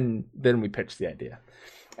 and then we pitch the idea.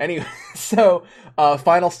 Anyway, so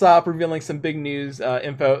Final Stop revealing some big news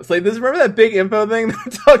info. It's like remember that big info thing that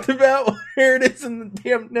we talked about? Here it is in the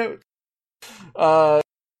damn notes.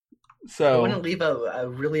 So I want to leave a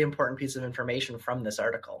really important piece of information from this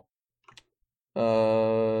article.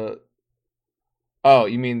 Oh,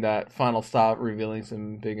 you mean that Final Stop revealing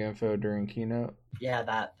some big info during keynote? Yeah,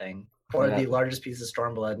 that thing. Or the largest piece of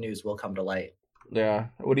Stormblood news will come to light. Yeah.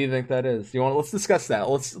 What do you think that is? Let's discuss that.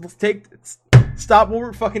 Let's stop what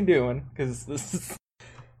we're fucking doing, because this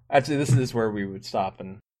is where we would stop,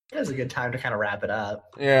 and it was a good time to kind of wrap it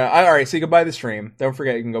up. Yeah. All right. So you can buy the stream. Don't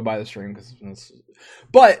forget, you can go buy the stream.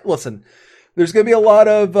 But listen, there's going to be a lot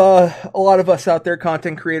of us out there,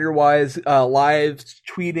 content creator wise, live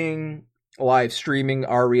tweeting, live streaming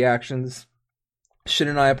our reactions. Shin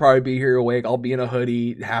and I will probably be here awake. I'll be in a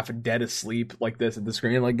hoodie, half dead asleep like this at the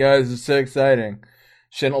screen. Like, guys, it's so exciting.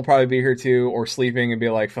 Shin will probably be here too, or sleeping and be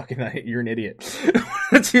like, fucking, you're an idiot.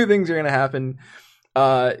 The two things are going to happen.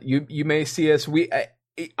 You may see us.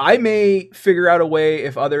 I may figure out a way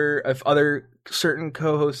if other certain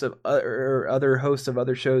co-hosts or other hosts of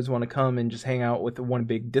other shows want to come and just hang out with one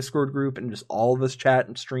big Discord group, and just all of us chat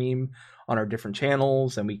and stream on our different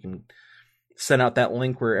channels, and we can send out that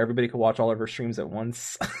link where everybody can watch all of our streams at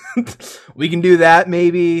once. We can do that,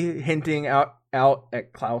 maybe hinting out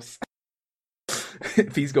at Klaus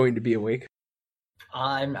if he's going to be awake.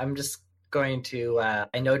 I'm just going to.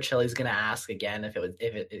 I know Chili's going to ask again if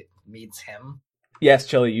it meets him. Yes,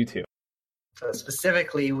 Chili, you too. So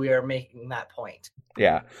specifically, we are making that point.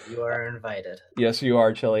 Yeah, you are invited. Yes, you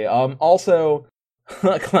are, Chili. Also,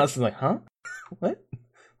 Klaus is like, huh? What?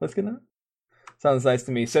 What's going on? Sounds nice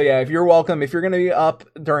to me. So yeah, if you're welcome, if you're going to be up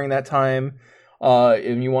during that time,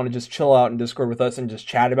 and you want to just chill out in Discord with us and just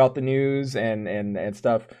chat about the news and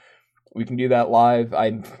stuff, we can do that live.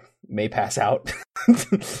 I may pass out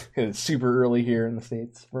because it's super early here in the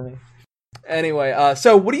States for me. Anyway,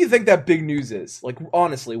 so what do you think that big news is? Like,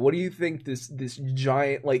 honestly, what do you think this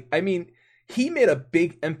giant, like, I mean, he made a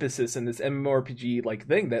big emphasis in this MMORPG like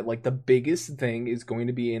thing that like the biggest thing is going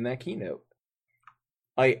to be in that keynote.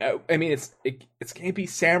 I mean, it's gonna be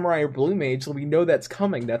Samurai or Blue Mage, so we know that's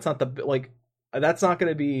coming. That's not that's not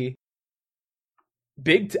gonna be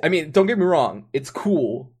big. I mean, don't get me wrong, it's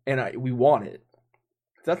cool, and we want it.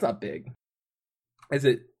 That's not big, is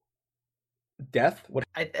it? death? What?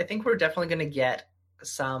 I think we're definitely going to get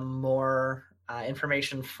some more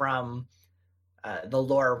information from the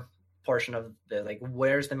lore portion of the, like,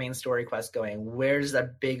 where's the main story quest going? Where's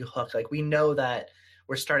the big hook? Like, we know that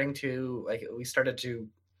we started to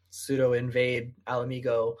pseudo invade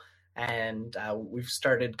Alamigo, and we've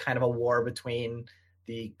started kind of a war between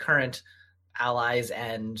the current allies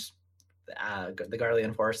and the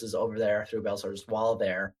Garlean forces over there through Belsor's Wall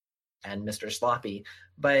there and Mr. Sloppy.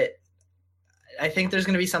 But I think there's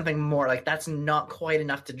going to be something more. Like, that's not quite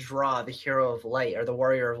enough to draw the Hero of Light or the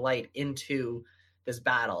Warrior of Light into this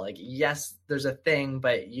battle. Like, yes, there's a thing,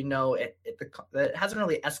 but it hasn't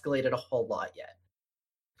really escalated a whole lot yet.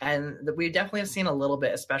 And we definitely have seen a little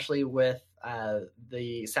bit, especially with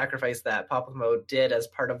the sacrifice that Papamoa did as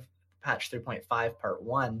part of patch 3.5 part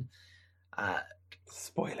 1.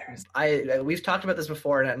 Spoilers. We've talked about this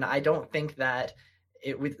before, and I don't think that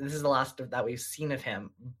this is the last that we've seen of him,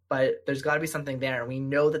 but there's got to be something there. And we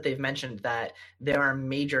know that they've mentioned that there are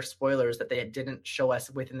major spoilers that they didn't show us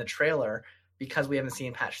within the trailer because we haven't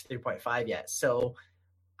seen patch 3.5 yet. So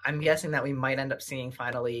I'm guessing that we might end up seeing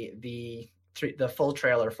finally the full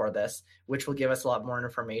trailer for this, which will give us a lot more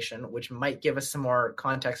information, which might give us some more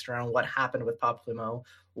context around what happened with Papamoa,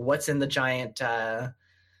 what's in the giant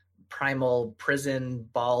primal prison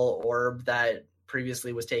ball orb that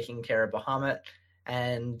previously was taking care of Bahamut.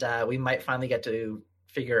 And we might finally get to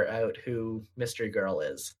figure out who Mystery Girl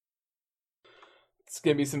is. It's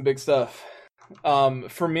gonna be some big stuff.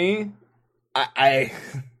 For me, I'm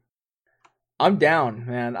down,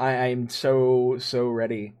 man. I'm so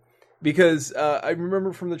ready because I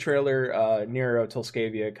remember from the trailer Nero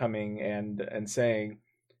Tolskavia coming and saying,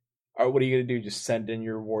 "What are you gonna do? Just send in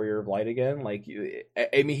your Warrior of Light again?" Like,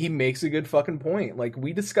 I mean, he makes a good fucking point. Like,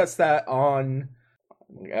 we discussed that on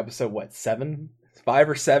episode 5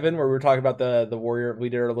 or 7, where we were talking about the Warrior. We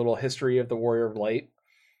did a little history of the Warrior of Light,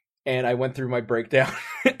 and I went through my breakdown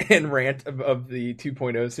and rant of the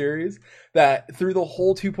 2.0 series. That through the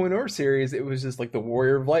whole 2.0 series, it was just like the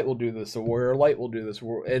Warrior of Light will do this, the Warrior of Light will do this,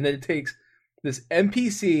 and then it takes this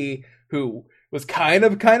NPC who was kind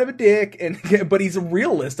of a dick, but he's a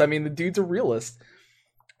realist. I mean, the dude's a realist.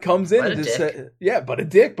 Comes in and just says, but a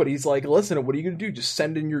dick. But he's like, listen, what are you gonna do? Just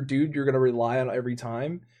send in your dude you're gonna rely on every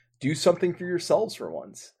time. Do something for yourselves for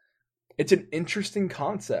once. It's an interesting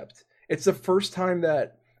concept. It's the first time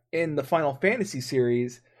that in the Final Fantasy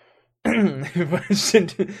series,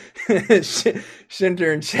 Shinter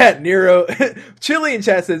in chat, Nero, Chili in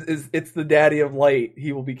chat says, it's the daddy of light.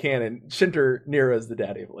 He will be canon. Shinter, Nero is the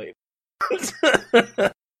daddy of light.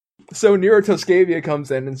 So Nero Tolskavia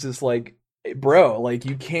comes in and it's just like, hey, bro, like,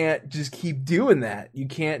 you can't just keep doing that. You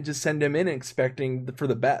can't just send him in expecting for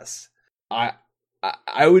the best. I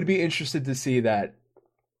would be interested to see that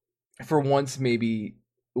for once maybe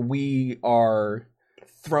we are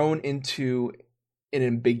thrown into an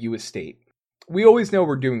ambiguous state. We always know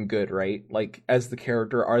we're doing good, right? Like, as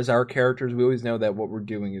our characters, we always know that what we're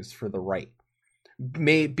doing is for the right.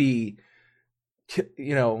 May it be,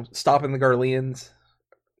 stopping the Garleans,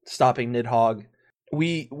 stopping Nidhogg.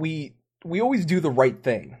 We always do the right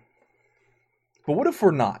thing. But what if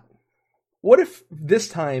we're not? What if this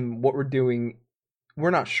time what we're doing we're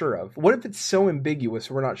not sure of? What if it's so ambiguous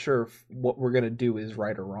we're not sure if what we're going to do is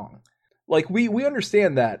right or wrong? Like, we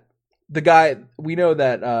understand that we know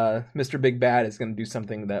that Mr. Big Bad is going to do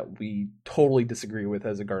something that we totally disagree with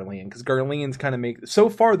as a Garlean, because Garleans kind of so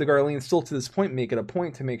far the Garleans still to this point make it a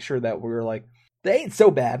point to make sure that we're like, they ain't so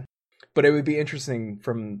bad. But it would be interesting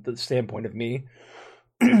from the standpoint of me,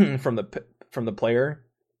 from the player,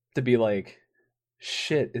 to be like,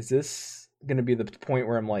 shit, is this going to be the point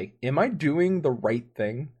where I'm like, am I doing the right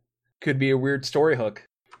thing? Could be a weird story hook.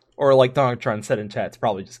 Or like Donatron said in chat, it's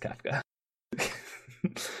probably just Kafka.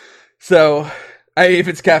 So, if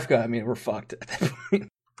it's Kafka, I mean, we're fucked at that point.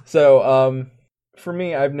 So, for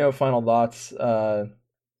me, I have no final thoughts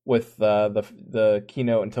with the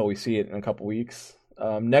keynote until we see it in a couple weeks.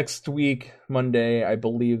 Next week, Monday, I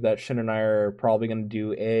believe that Shin and I are probably going to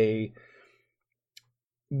do a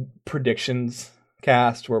predictions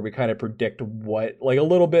cast where we kind of predict what, like, a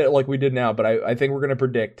little bit like we did now, but I think we're going to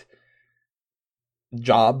predict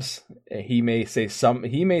jobs. He may say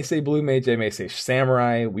Blue Mage, they may say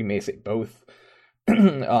Samurai, we may say both.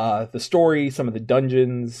 The story, some of the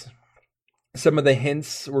dungeons, some of the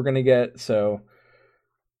hints we're going to get, so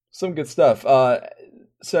some good stuff.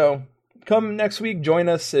 So come next week, join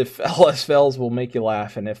us. If LS fails, we'll make you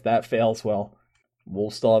laugh, and if that fails, well,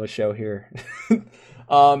 we'll still have a show here.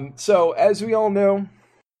 So as we all know,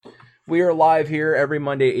 we are live here every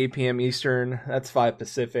Monday, 8 p.m. Eastern. That's 5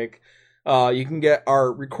 Pacific. You can get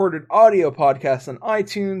our recorded audio podcast on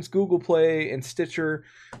iTunes, Google Play, and Stitcher.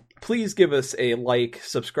 Please give us a like,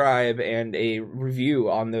 subscribe, and a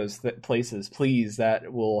review on those places, please.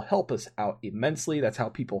 That will help us out immensely. That's how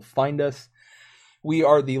people find us. We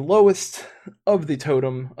are the lowest of the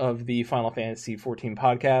totem of the Final Fantasy XIV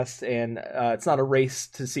podcast, and it's not a race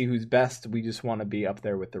to see who's best. We just want to be up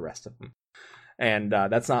there with the rest of them. And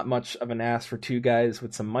that's not much of an ask for two guys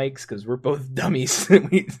with some mics, because we're both dummies.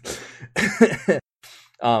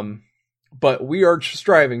 But we are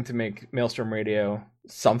striving to make Maelstrom Radio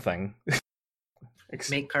something.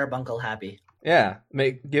 Make Carbuncle happy. Yeah,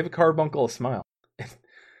 give Carbuncle a smile.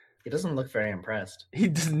 He doesn't look very impressed. He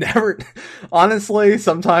just never. Honestly,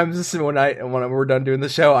 sometimes when we're done doing the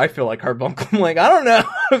show, I feel like Carbuncle. I'm like, I don't know.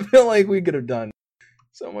 I feel like we could have done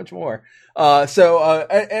so much more. And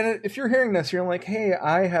if you're hearing this, you're like, hey,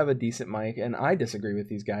 I have a decent mic, and I disagree with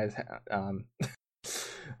these guys.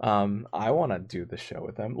 I want to do the show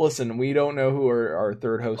with them. Listen, we don't know who our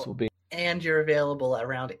third host will be. And you're available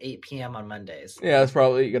around 8 p.m. on Mondays. Yeah, it's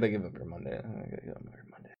probably, you gotta give up your Monday.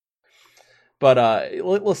 But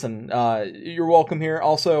listen, you're welcome here.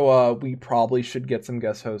 Also, we probably should get some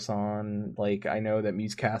guest hosts on. Like, I know that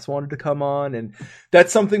Musecast wanted to come on, and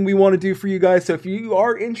that's something we want to do for you guys. So if you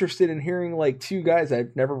are interested in hearing like two guys that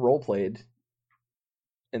have never roleplayed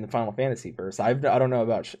in the Final Fantasy verse, I don't know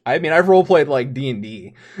about. I've roleplayed like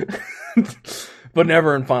D&D, but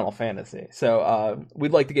never in Final Fantasy. So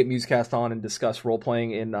we'd like to get Musecast on and discuss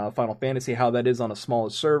roleplaying in Final Fantasy, how that is on a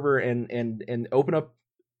smaller server, and open up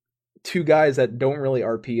two guys that don't really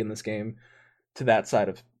RP in this game to that side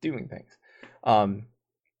of doing things.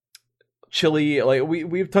 Chili, like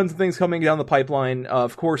we have tons of things coming down the pipeline.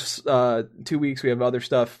 Of course, 2 weeks we have other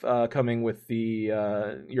stuff coming with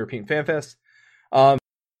the European Fan Fest.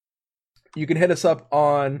 You can hit us up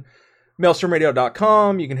on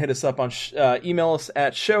maelstromradio.com. You can hit us up on email us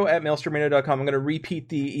at show@maelstromradio.com. I'm going to repeat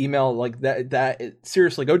the email like that.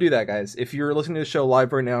 Seriously, go do that, guys. If you're listening to the show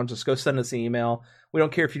live right now, just go send us an email. We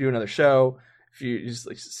don't care if you do another show. If you just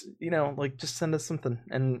just send us something.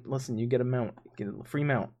 And listen, you get a mount. You get a free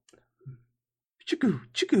mount. Chugoo,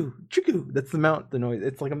 chugoo, chugoo. That's the mount, the noise.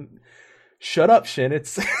 It's like shut up, Shin.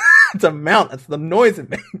 It's it's a mount. That's the noise it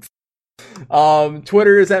makes.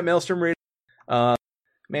 Twitter is at Maelstrom Radio.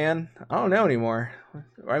 Man, I don't know anymore.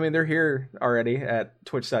 I mean, they're here already at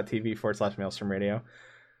twitch.tv/Maelstrom Radio.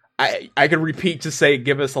 I could repeat to say,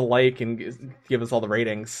 give us a like and give us all the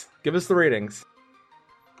ratings. Give us the ratings.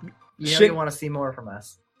 You want to see more from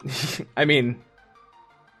us. I mean,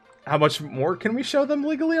 how much more can we show them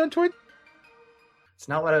legally on Twitch? It's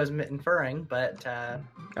not what I was inferring, but...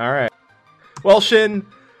 All right. Well, Shin,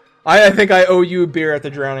 I think I owe you a beer at the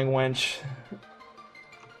Drowning Wench.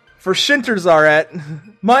 For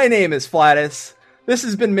Shinterzaret, my name is Flatus. This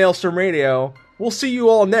has been Maelstrom Radio. We'll see you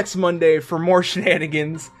all next Monday for more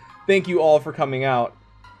shenanigans. Thank you all for coming out.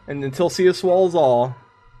 And until See You Swallows All,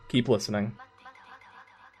 keep listening.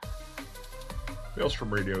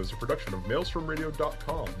 Maelstrom Radio is a production of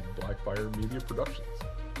MaelstromRadio.com and Blackfire Media Productions.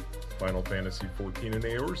 Final Fantasy XIV and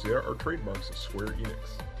Eorzea are trademarks of Square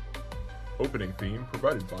Enix. Opening theme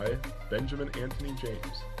provided by Benjamin Anthony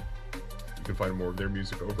James. You can find more of their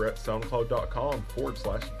music over at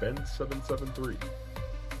SoundCloud.com/Ben773.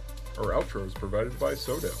 Our outro is provided by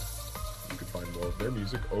Sodo. You can find more of their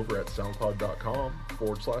music over at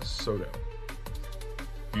SoundCloud.com/Sodo.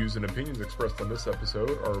 Views and opinions expressed on this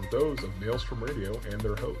episode are those of Maelstrom Radio and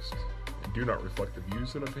their hosts, and do not reflect the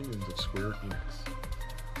views and opinions of Square Enix.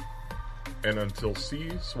 And until C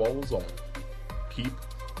swallows all, keep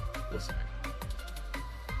listening.